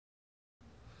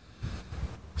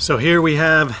So here we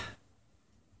have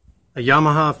a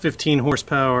Yamaha 15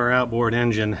 horsepower outboard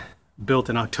engine built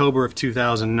in October of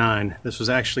 2009. This was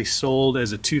actually sold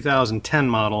as a 2010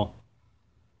 model,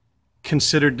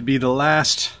 considered to be the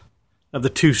last of the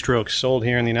two-strokes sold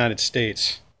here in the United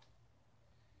States.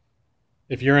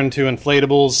 If you're into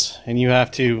inflatables and you have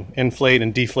to inflate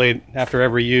and deflate after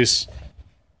every use,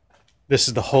 this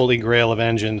is the holy grail of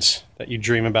engines that you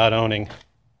dream about owning.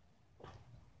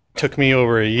 Took me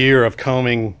over a year of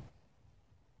combing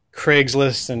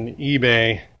Craigslist and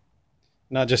eBay,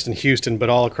 not just in Houston, but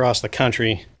all across the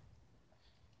country.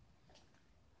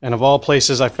 And of all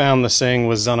places I found this thing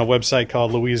was on a website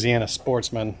called Louisiana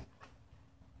Sportsman.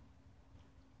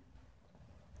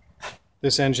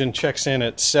 This engine checks in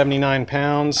at 79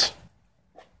 pounds,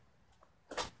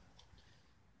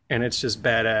 and it's just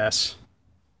badass.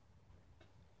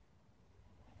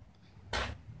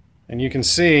 And you can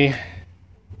see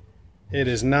it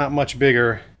is not much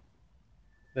bigger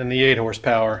than the 8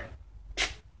 horsepower.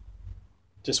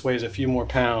 Just weighs a few more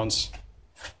pounds.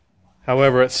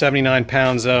 However, at 79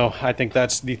 pounds though, I think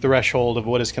that's the threshold of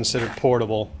what is considered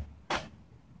portable.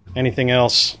 Anything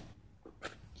else,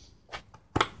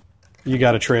 you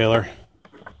got a trailer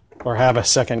or have a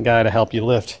second guy to help you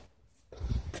lift.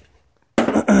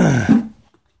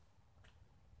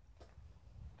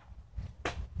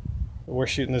 We're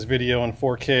shooting this video in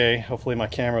 4K. Hopefully my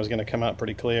camera is going to come out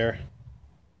pretty clear.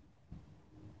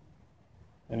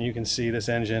 And you can see this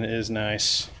engine is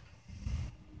nice.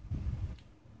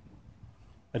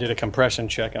 I did a compression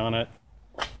check on it,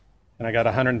 and I got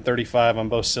 135 on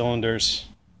both cylinders.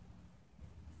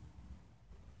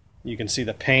 You can see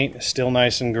the paint is still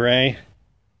nice and gray,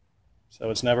 so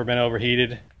it's never been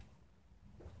overheated.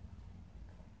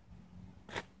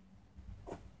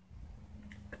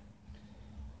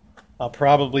 I'll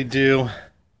probably do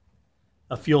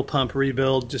a fuel pump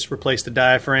rebuild, just replace the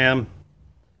diaphragm,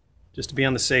 just to be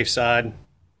on the safe side,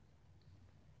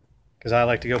 because I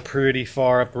like to go pretty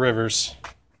far up rivers.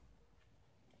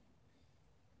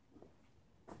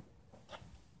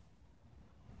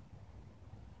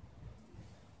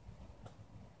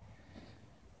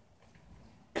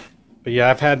 But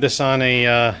yeah, I've had this on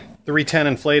a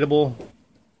 310 inflatable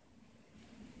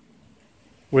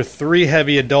with 3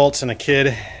 heavy adults and a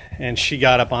kid, and she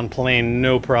got up on plane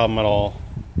no problem at all.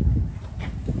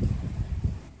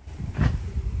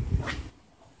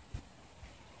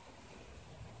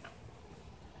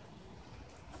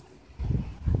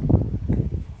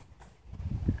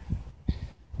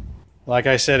 Like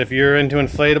I said, if you're into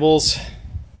inflatables,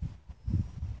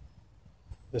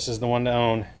 this is the one to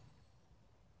own.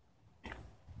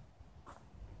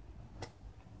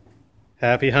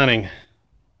 Happy hunting.